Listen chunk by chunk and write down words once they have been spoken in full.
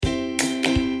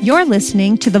You're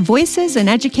listening to the Voices in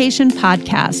Education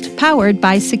podcast, powered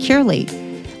by Securely,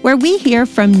 where we hear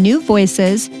from new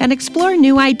voices and explore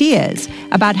new ideas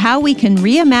about how we can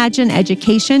reimagine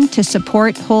education to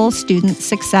support whole student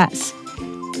success.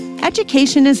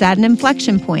 Education is at an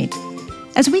inflection point.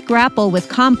 As we grapple with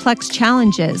complex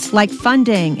challenges like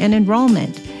funding and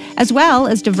enrollment, as well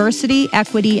as diversity,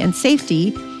 equity, and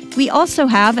safety, we also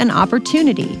have an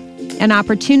opportunity to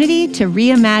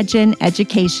reimagine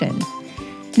education.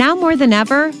 Now more than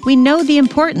ever, we know the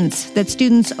importance that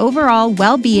students' overall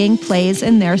well-being plays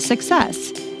in their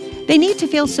success. They need to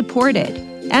feel supported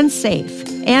and safe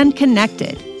and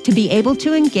connected to be able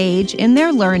to engage in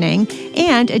their learning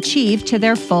and achieve to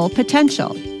their full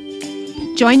potential.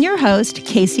 Join your host,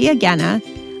 Casey Agena,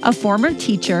 a former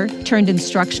teacher turned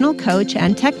instructional coach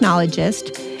and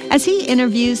technologist, as he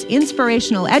interviews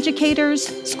inspirational educators,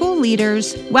 school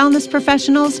leaders, wellness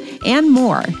professionals, and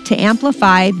more to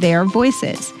amplify their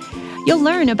voices. You'll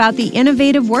learn about the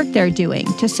innovative work they're doing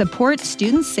to support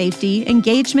student safety,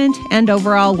 engagement, and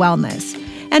overall wellness.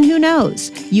 And who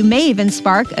knows, you may even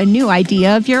spark a new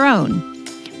idea of your own.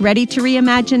 Ready to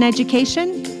reimagine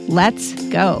education? Let's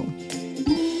go.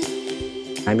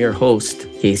 I'm your host,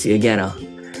 Casey Agena,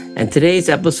 and today's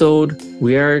episode,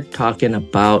 we are talking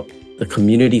about the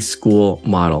community school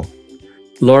model.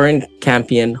 Lauren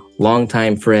Campion,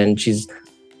 longtime friend, she's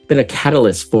been a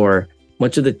catalyst for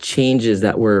much of the changes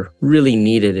that were really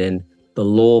needed in the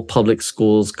Lowell Public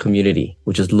Schools community,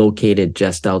 which is located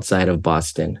just outside of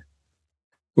Boston.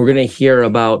 We're going to hear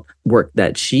about work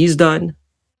that she's done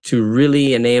to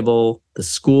really enable the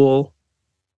school,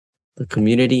 the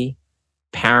community,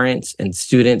 parents, and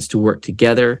students to work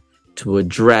together to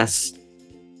address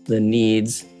the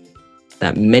needs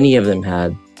that many of them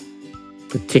had,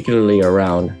 particularly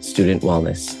around student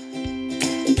wellness.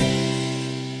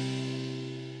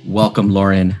 Welcome,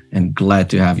 Lauren, and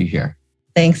glad to have you here.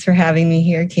 Thanks for having me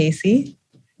here, Casey.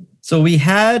 So we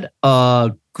had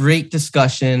a great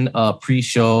discussion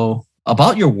pre-show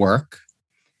about your work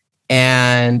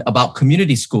and about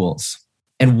community schools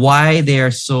and why they are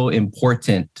so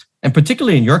important, and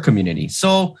particularly in your community.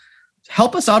 So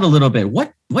help us out a little bit.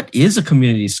 What is a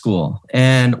community school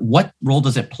and what role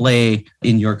does it play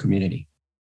in your community?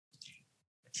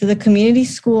 So the community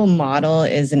school model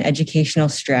is an educational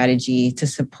strategy to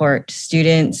support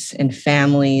students and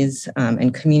families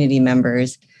and community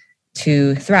members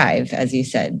to thrive, as you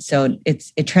said. So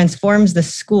it transforms the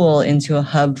school into a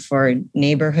hub for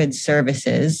neighborhood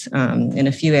services in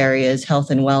a few areas: health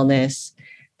and wellness,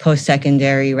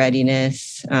 post-secondary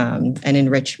readiness, and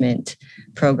enrichment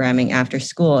programming after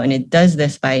school. And it does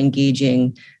this by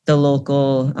engaging the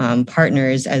local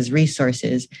partners as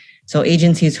resources. So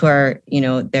agencies who are,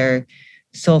 their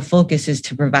sole focus is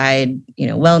to provide,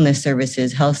 wellness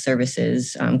services, health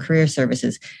services, career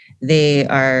services. They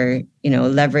are,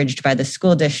 leveraged by the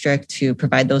school district to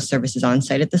provide those services on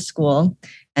site at the school.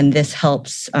 And this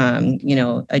helps,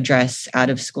 address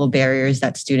out-of-school barriers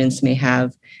that students may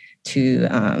have to,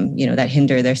 that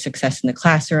hinder their success in the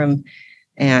classroom,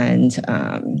 and,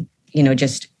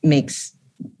 just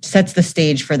sets the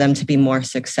stage for them to be more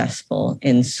successful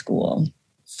in school.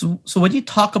 So when you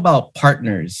talk about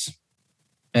partners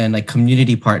and like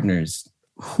community partners,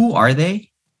 who are they,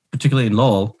 particularly in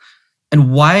Lowell,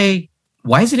 and why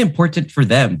is it important for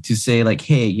them to say like,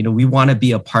 hey, we want to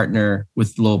be a partner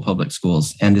with Lowell Public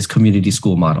Schools and this community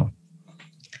school model?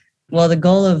 Well, the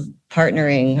goal of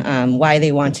partnering, why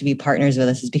they want to be partners with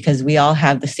us, is because we all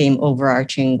have the same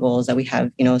overarching goals, that we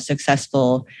have,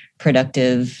 successful,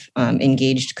 productive,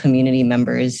 engaged community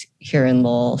members here in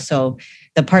Lowell. So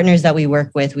the partners that we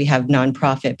work with, we have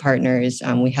nonprofit partners.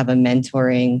 We have a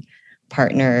mentoring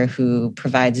partner who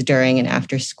provides during and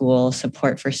after school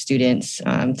support for students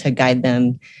to guide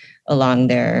them along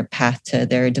their path to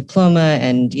their diploma,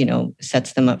 and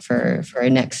sets them up for a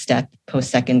next step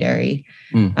post-secondary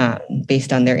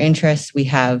based on their interests. We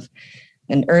have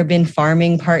an urban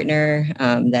farming partner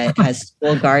that has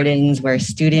school gardens where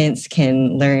students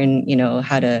can learn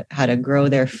how to grow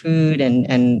their food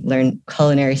and learn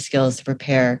culinary skills to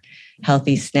prepare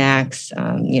healthy snacks.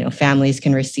 Families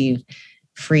can receive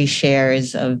free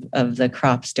shares of the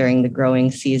crops during the growing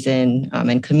season,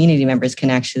 and community members can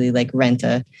actually rent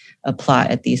a plot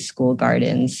at these school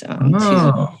gardens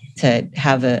to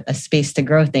have a space to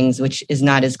grow things, which is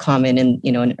not as common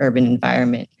in an urban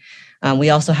environment. We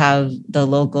also have the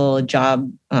local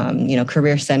job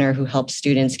career center who helps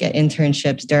students get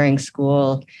internships during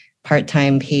school,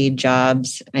 part-time paid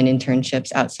jobs and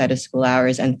internships outside of school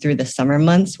hours and through the summer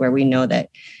months, where we know that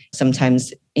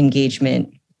sometimes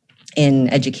engagement in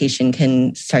education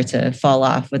can start to fall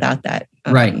off without that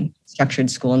structured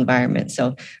school environment.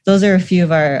 So those are a few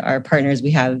of our partners.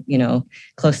 We have,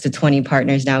 close to 20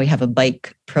 partners now. We have a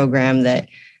bike program that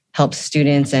helps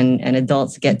students and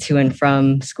adults get to and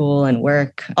from school and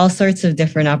work, all sorts of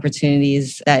different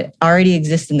opportunities that already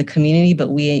exist in the community, but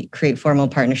we create formal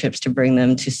partnerships to bring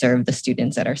them to serve the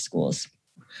students at our schools.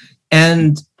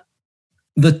 And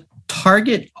the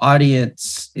target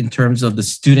audience in terms of the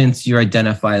students you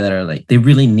identify that are like, they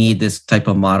really need this type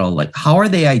of model, like how are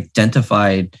they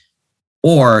identified?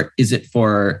 Or is it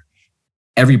for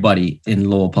everybody in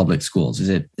Lowell Public Schools? Is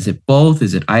it both?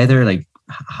 Is it either? Like,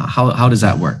 how does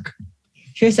that work?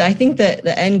 Sure. So I think that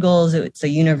the end goal is it's a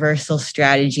universal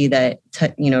strategy that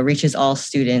reaches all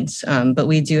students. But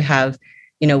we do have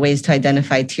ways to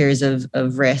identify tiers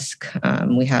of risk.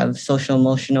 We have social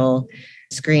emotional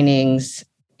screenings,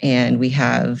 and we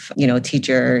have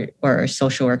teacher or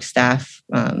social work staff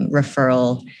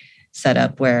referral set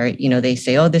up where they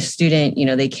say, oh, this student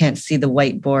they can't see the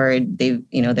whiteboard,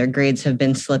 their grades have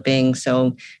been slipping,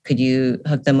 so could you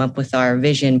hook them up with our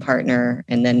vision partner,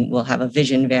 and then we'll have a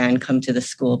vision van come to the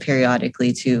school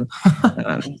periodically to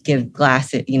give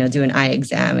glasses, do an eye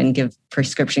exam and give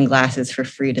prescription glasses for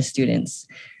free to students.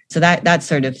 So that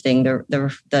sort of thing.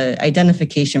 The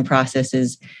identification process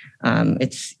is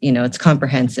it's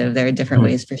comprehensive. There are different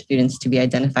ways for students to be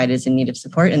identified as in need of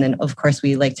support, and then of course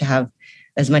we like to have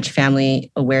as much family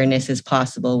awareness as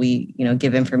possible. We,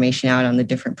 give information out on the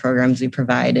different programs we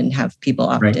provide and have people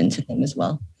opt into them as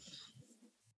well.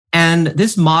 And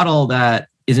this model that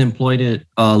is employed at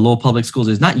Lowell Public Schools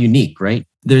is not unique, right?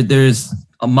 There's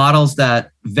models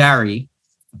that vary,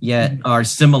 yet are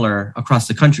similar across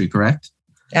the country, correct?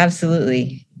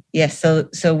 Absolutely. Yes.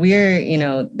 So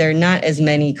we're, there are not as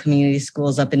many community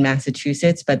schools up in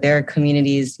Massachusetts, but there are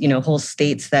communities, whole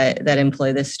states that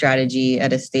employ this strategy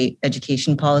at a state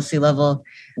education policy level.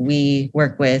 We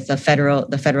work with the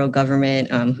federal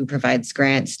government who provides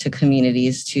grants to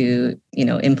communities to,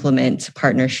 implement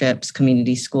partnerships,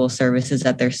 community school services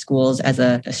at their schools as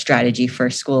a strategy for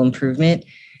school improvement.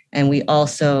 And we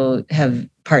also have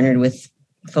partnered with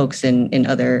folks in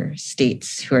other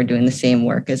states who are doing the same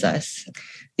work as us.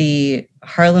 The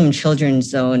Harlem Children's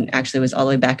Zone actually was all the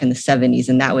way back in the 70s,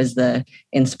 and that was the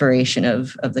inspiration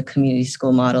of the community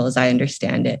school model, as I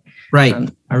understand it. Right.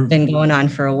 It's been going on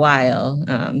for a while,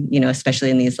 especially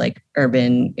in these like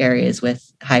urban areas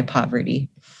with high poverty.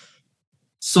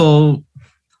 So,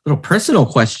 little personal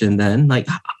question then, like,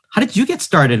 how did you get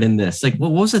started in this? Like,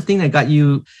 what was the thing that got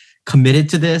you committed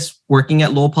to this, working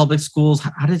at Lowell Public Schools?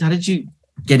 How did you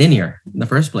get in here in the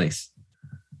first place?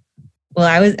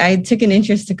 Well, I took an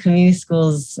interest to community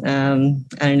schools,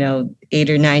 8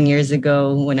 or 9 years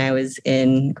ago when I was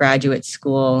in graduate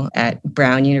school at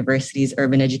Brown University's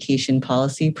Urban Education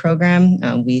Policy program.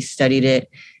 We studied it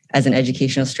as an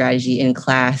educational strategy in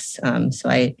class. And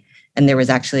there was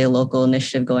actually a local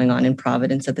initiative going on in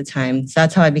Providence at the time. So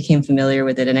that's how I became familiar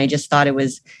with it. And I just thought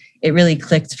it really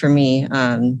clicked for me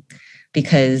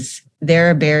because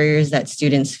there are barriers that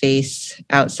students face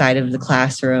outside of the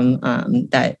classroom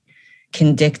that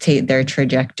can dictate their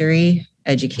trajectory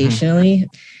educationally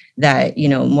that,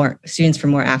 more students from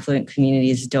more affluent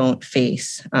communities don't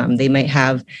face. They might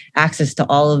have access to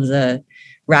all of the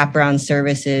wraparound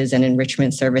services and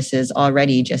enrichment services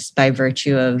already just by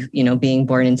virtue of, being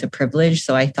born into privilege.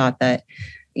 So I thought that,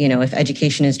 if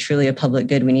education is truly a public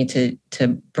good, we need to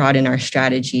broaden our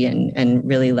strategy and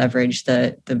really leverage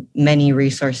the many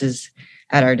resources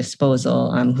at our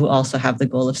disposal, who also have the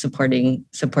goal of supporting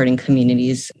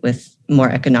communities with more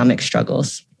economic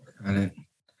struggles. Got it.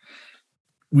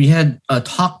 We had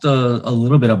talked a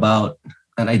little bit about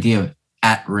an idea of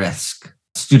at-risk,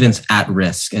 students at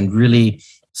risk, and really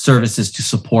services to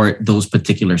support those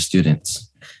particular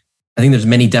students. I think there's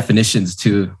many definitions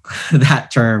to that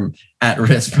term at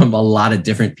risk from a lot of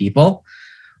different people.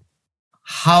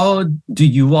 How do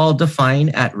you all define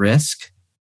at risk?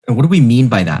 And what do we mean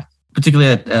by that,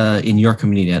 particularly in your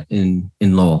community in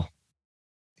Lowell?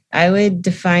 I would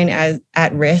define as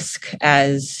at risk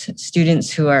as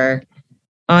students who are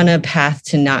on a path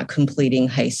to not completing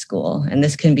high school. And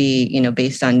this can be,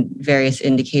 based on various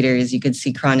indicators. You could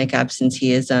see chronic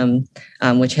absenteeism,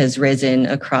 which has risen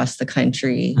across the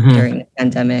country during the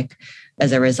pandemic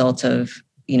as a result of,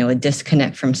 a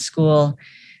disconnect from school.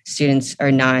 Students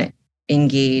are not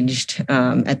engaged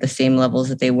at the same levels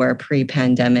that they were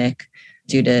pre-pandemic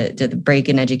due to the break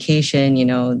in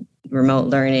education, remote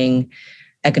learning,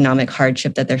 economic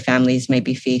hardship that their families might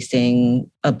be facing,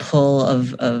 a pull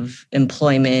of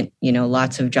employment,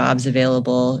 lots of jobs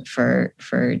available for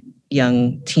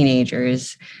young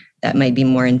teenagers that might be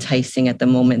more enticing at the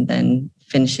moment than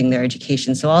finishing their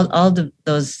education. So all of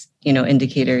those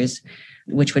indicators,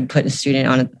 which would put a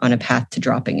student on a path to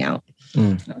dropping out.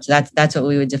 So that's what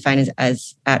we would define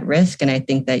as at risk. And I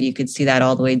think that you could see that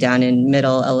all the way down in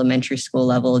middle elementary school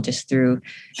level, just through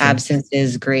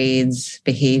absences, grades,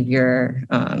 behavior,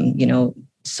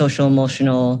 social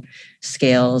emotional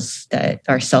scales that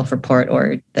are self-report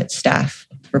or that staff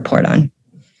report on.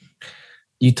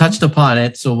 You touched upon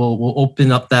it, so we'll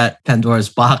open up that Pandora's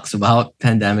box about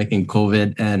pandemic and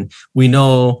COVID. And we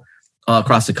know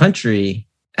across the country,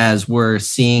 as we're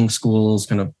seeing schools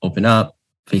kind of open up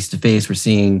face-to-face, we're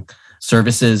seeing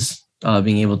services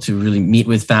being able to really meet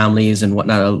with families and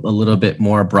whatnot a little bit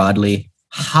more broadly.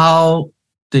 How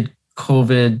did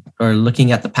COVID, or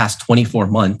looking at the past 24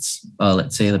 months,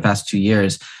 let's say the past 2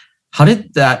 years, how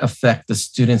did that affect the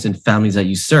students and families that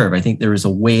you serve? I think there was a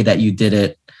way that you did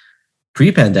it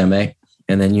pre-pandemic,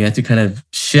 and then you had to kind of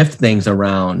shift things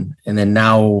around. And then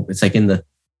now it's like in the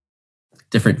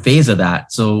different phase of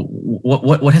that. So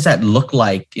what has that looked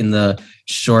like in the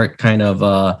short kind of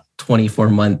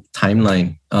 24-month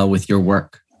timeline with your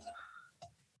work?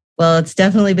 Well, it's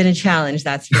definitely been a challenge,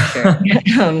 that's for sure.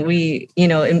 We,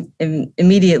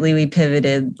 immediately we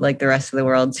pivoted like the rest of the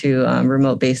world to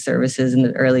remote-based services in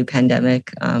the early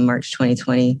pandemic, March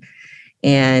 2020.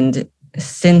 And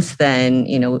since then,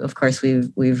 of course,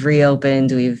 we've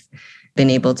reopened, we've been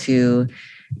able to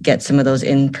get some of those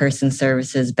in-person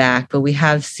services back, but we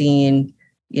have seen,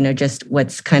 just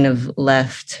what's kind of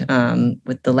left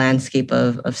with the landscape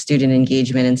of student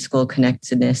engagement and school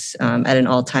connectedness at an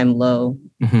all-time low,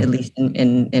 at least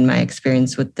in my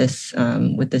experience with this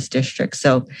district.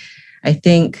 So I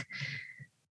think,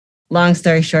 long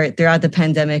story short, throughout the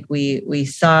pandemic, we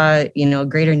saw, a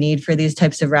greater need for these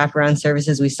types of wraparound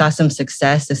services. We saw some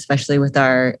success, especially with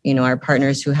our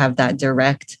partners who have that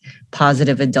direct,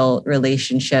 positive adult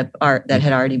relationship that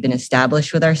had already been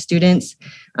established with our students.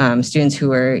 Students who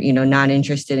were, not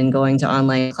interested in going to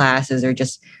online classes or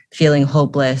just feeling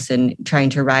hopeless and trying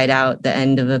to ride out the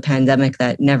end of a pandemic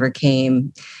that never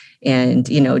came. And,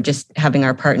 just having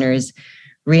our partners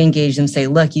re-engage them, say,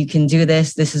 look, you can do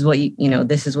this. This is what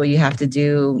this is what you have to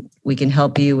do. We can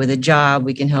help you with a job.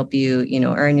 We can help you,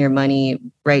 earn your money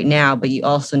right now, but you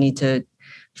also need to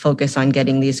focus on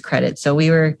getting these credits. So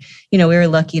we were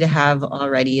lucky to have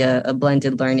already a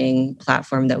blended learning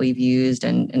platform that we've used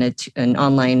and an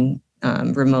online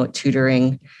remote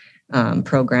tutoring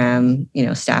program,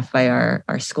 staffed by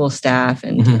our school staff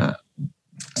and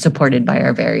supported by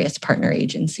our various partner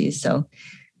agencies. So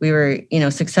we were,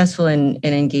 successful in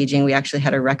engaging. We actually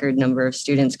had a record number of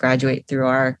students graduate through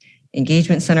our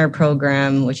Engagement Center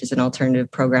program, which is an alternative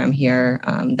program here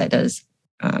that does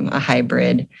a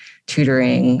hybrid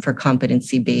tutoring for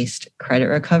competency-based credit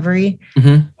recovery.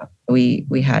 We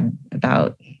had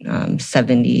about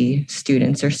 70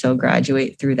 students or so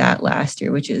graduate through that last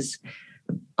year, which is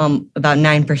about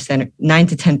 9 to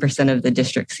 10% of the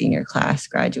district senior class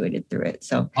graduated through it.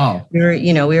 So we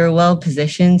were well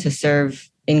positioned to serve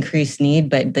increased need,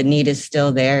 but the need is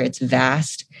still there. It's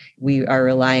vast. We are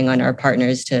relying on our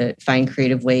partners to find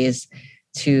creative ways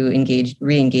to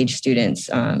re-engage students,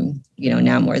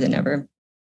 now more than ever.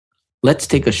 Let's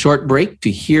take a short break to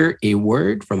hear a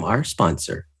word from our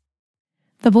sponsor.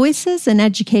 The Voices in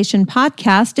Education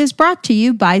podcast is brought to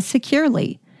you by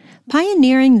Securely.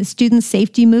 Pioneering the student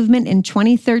safety movement in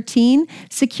 2013,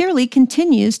 Securely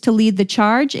continues to lead the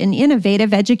charge in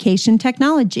innovative education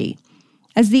technology.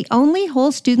 As the only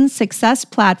whole student success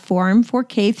platform for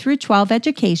K-12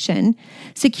 education,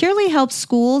 Securely helps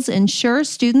schools ensure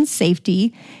student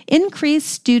safety, increase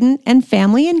student and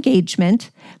family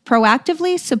engagement,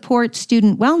 proactively support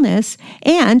student wellness,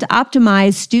 and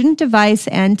optimize student device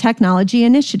and technology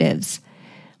initiatives.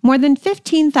 More than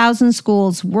 15,000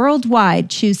 schools worldwide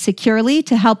choose Securely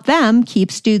to help them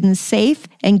keep students safe,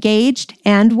 engaged,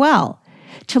 and well.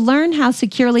 To learn how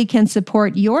Securely can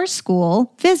support your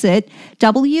school, visit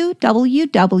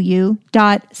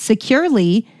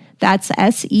www.securely, that's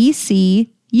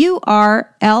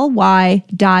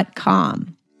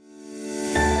securly.com.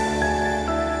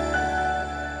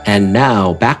 And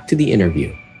now back to the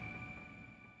interview.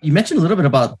 You mentioned a little bit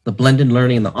about the blended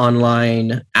learning and the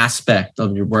online aspect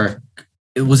of your work.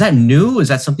 Was that new? Is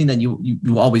that something that you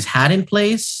always had in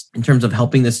place in terms of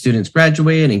helping the students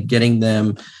graduate and getting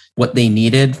them what they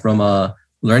needed from a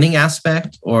learning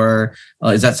aspect, or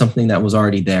is that something that was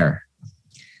already there?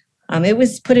 It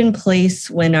was put in place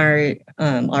when our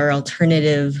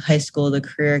alternative high school, the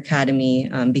Career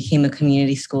Academy, became a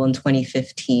community school in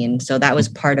 2015. So that was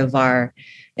part of our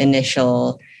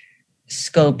initial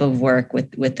scope of work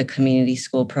with the community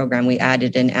school program, we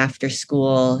added an after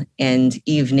school and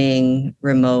evening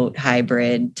remote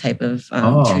hybrid type of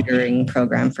tutoring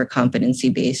program for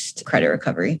competency-based credit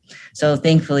recovery. So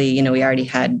thankfully, we already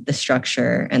had the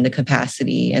structure and the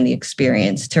capacity and the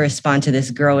experience to respond to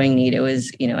this growing need. It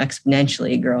was,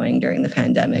 exponentially growing during the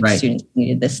pandemic. Right. Students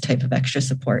needed this type of extra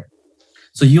support.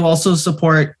 So you also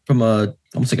support from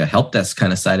almost like a help desk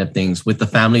kind of side of things with the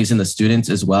families and the students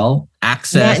as well?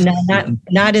 Access?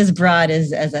 Not as broad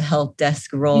as a help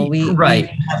desk role.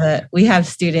 We have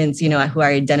students, who are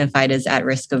identified as at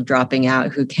risk of dropping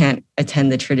out, who can't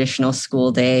attend the traditional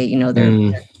school day.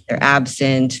 They're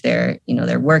absent, they're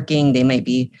working, they might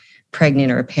be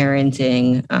pregnant or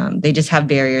parenting. They just have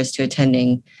barriers to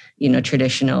attending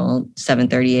traditional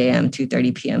 7:30 a.m.,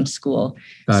 2:30 p.m. school.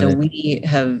 We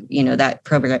have, that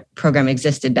program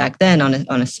existed back then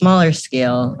on a smaller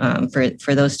scale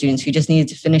for those students who just needed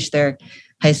to finish their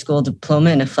high school diploma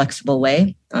in a flexible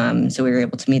way. So we were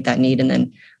able to meet that need. And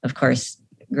then, of course,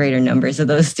 greater numbers of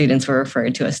those students were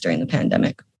referred to us during the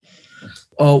pandemic.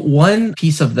 One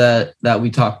piece of that we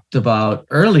talked about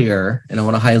earlier, and I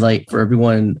want to highlight for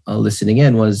everyone listening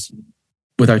in, was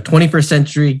with our 21st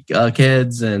century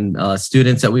kids and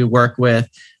students that we work with,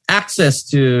 access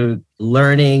to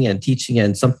learning and teaching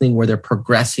and something where they're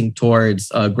progressing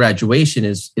towards graduation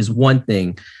is one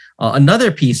thing.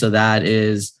 Another piece of that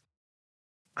is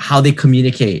how they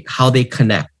communicate, how they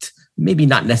connect, maybe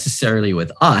not necessarily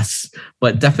with us,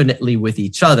 but definitely with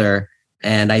each other.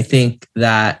 And I think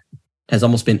that has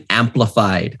almost been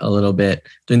amplified a little bit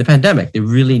during the pandemic. They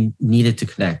really needed to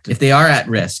connect. If they are at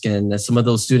risk and some of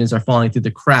those students are falling through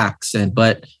the cracks,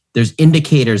 but there's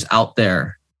indicators out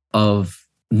there of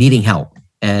needing help.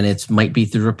 And it might be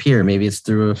through a peer, maybe it's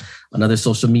through another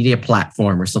social media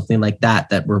platform or something like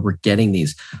that we're getting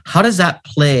these. How does that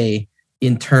play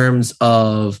in terms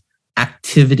of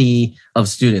activity of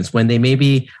students when they may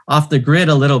be off the grid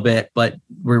a little bit, but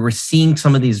we're seeing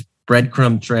some of these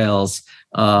breadcrumb trails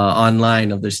online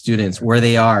of their students, where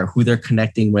they are, who they're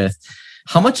connecting with?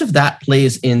 How much of that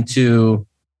plays into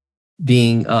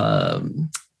being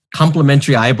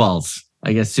complementary eyeballs,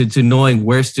 I guess, to knowing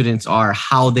where students are,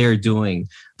 how they're doing?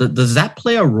 Does that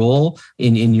play a role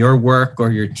in your work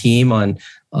or your team on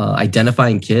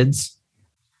identifying kids?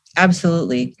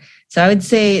 Absolutely. So I would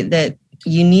say that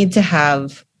you need to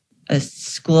have a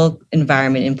school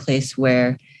environment in place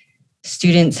where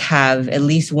students have at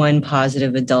least one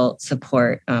positive adult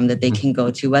support that they can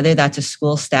go to, whether that's a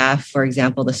school staff. For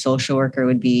example, the social worker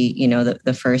would be,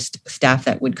 the first staff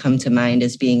that would come to mind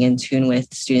as being in tune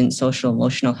with student social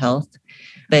emotional health.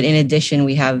 But in addition,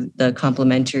 we have the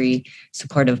complementary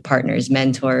supportive partners,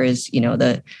 mentors,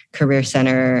 the career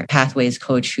center pathways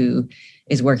coach who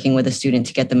is working with a student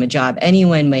to get them a job.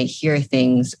 Anyone might hear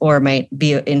things or might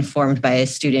be informed by a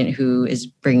student who is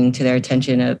bringing to their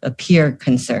attention a peer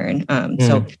concern.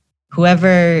 So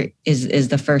whoever is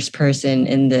the first person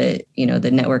in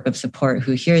the network of support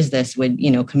who hears this would,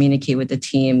 communicate with the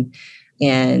team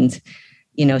and,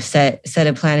 set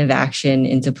a plan of action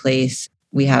into place.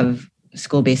 We have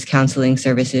school-based counseling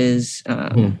services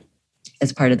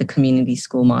as part of the community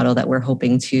school model that we're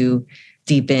hoping to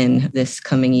deepen this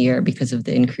coming year because of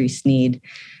the increased need.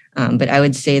 But I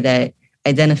would say that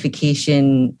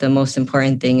identification, the most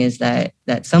important thing is that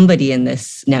somebody in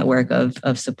this network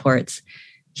of supports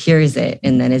hears it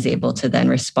and then is able to then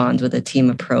respond with a team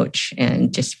approach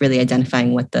and just really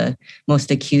identifying what the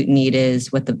most acute need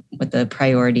is, what the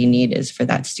priority need is for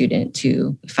that student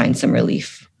to find some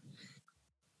relief.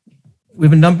 We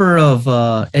have a number of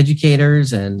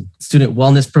educators and student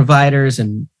wellness providers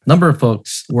and a number of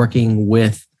folks working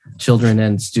with children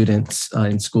and students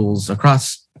in schools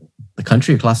across the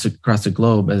country, across the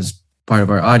globe as part of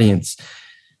our audience.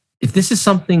 If this is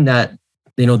something that,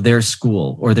 their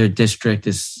school or their district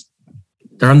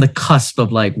they're on the cusp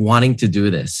of wanting to do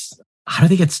this, how do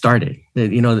they get started?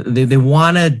 They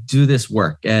want to do this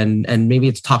work and maybe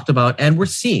it's talked about, and we're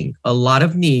seeing a lot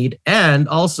of need and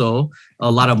also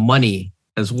a lot of money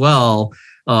as well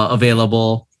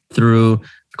available through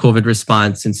COVID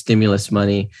response and stimulus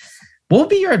money. What would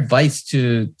be your advice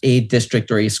to a district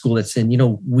or a school that's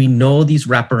saying, we know these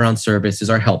wraparound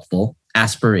services are helpful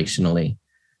aspirationally,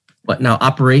 but now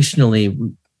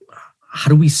operationally, how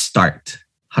do we start?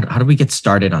 How do we get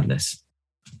started on this?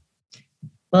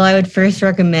 Well, I would first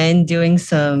recommend doing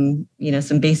some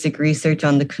basic research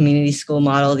on the community school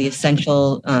model, the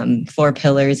essential 4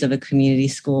 pillars of a community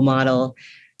school model,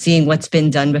 seeing what's been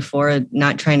done before,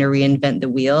 not trying to reinvent the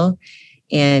wheel,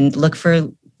 and look for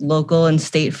local and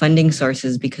state funding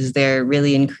sources because they're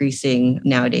really increasing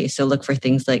nowadays. So look for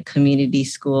things like community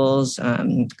schools,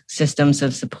 systems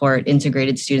of support,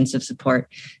 integrated students of support,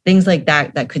 things like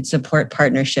that could support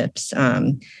partnerships,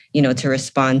 to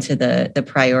respond to the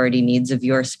priority needs of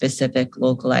your specific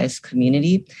localized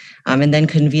community, and then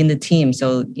convene the team.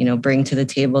 So, bring to the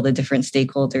table the different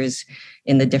stakeholders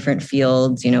in the different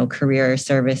fields, career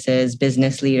services,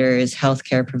 business leaders,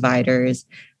 healthcare providers,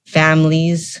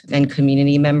 families and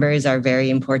community members are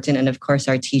very important. And of course,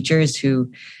 our teachers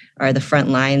who are the front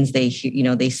lines, they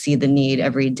see the need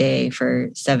every day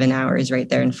for 7 hours right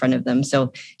there in front of them.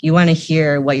 So you want to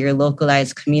hear what your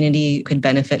localized community could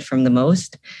benefit from the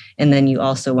most. And then you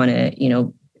also want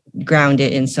to, ground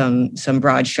it in some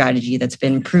broad strategy that's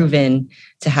been proven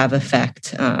to have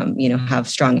effect, have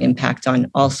strong impact on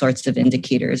all sorts of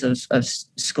indicators of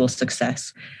school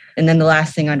success. And then the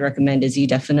last thing I'd recommend is you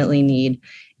definitely need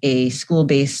a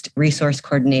school-based resource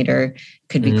coordinator.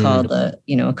 Could be called a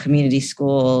community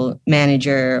school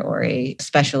manager or a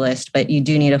specialist, but you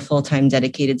do need a full-time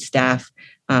dedicated staff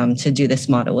to do this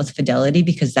model with Fidelity,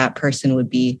 because that person would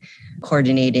be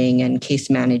coordinating and case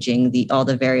managing all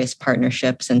the various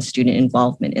partnerships and student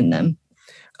involvement in them.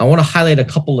 I want to highlight a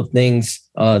couple of things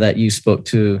that you spoke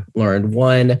to, Lauren.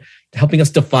 One, helping us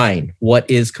define what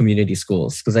is community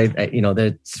schools, because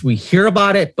we hear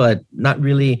about it, but not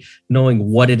really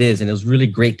knowing what it is. And it was really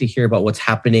great to hear about what's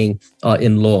happening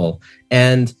in Lowell.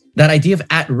 And that idea of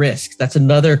at risk, that's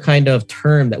another kind of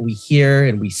term that we hear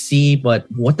and we see, but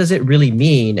what does it really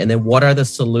mean? And then what are the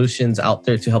solutions out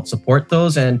there to help support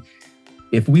those? And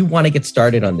if we want to get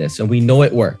started on this and we know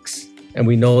it works and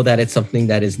we know that it's something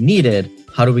that is needed,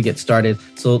 how do we get started?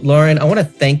 So Lauren, I want to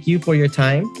thank you for your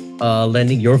time,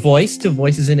 lending your voice to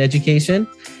Voices in Education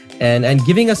and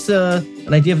giving us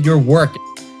an idea of your work.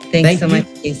 Thanks so much,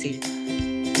 Casey.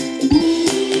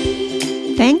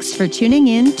 Thanks for tuning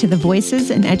in to the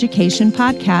Voices in Education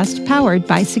podcast powered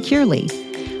by Securely,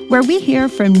 where we hear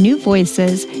from new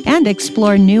voices and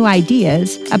explore new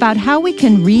ideas about how we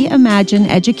can reimagine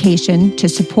education to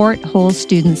support whole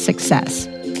student success.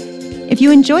 If you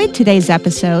enjoyed today's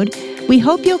episode, we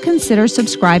hope you'll consider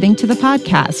subscribing to the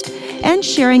podcast and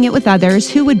sharing it with others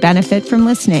who would benefit from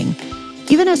listening.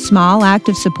 Even a small act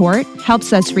of support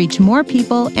helps us reach more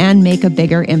people and make a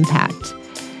bigger impact.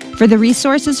 For the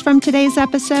resources from today's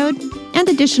episode and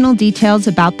additional details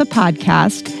about the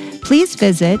podcast, please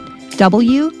visit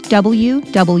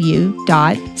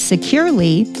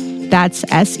www.securely, that's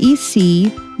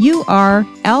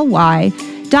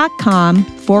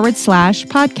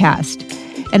securly.com/podcast.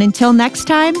 And until next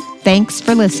time, thanks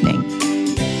for listening.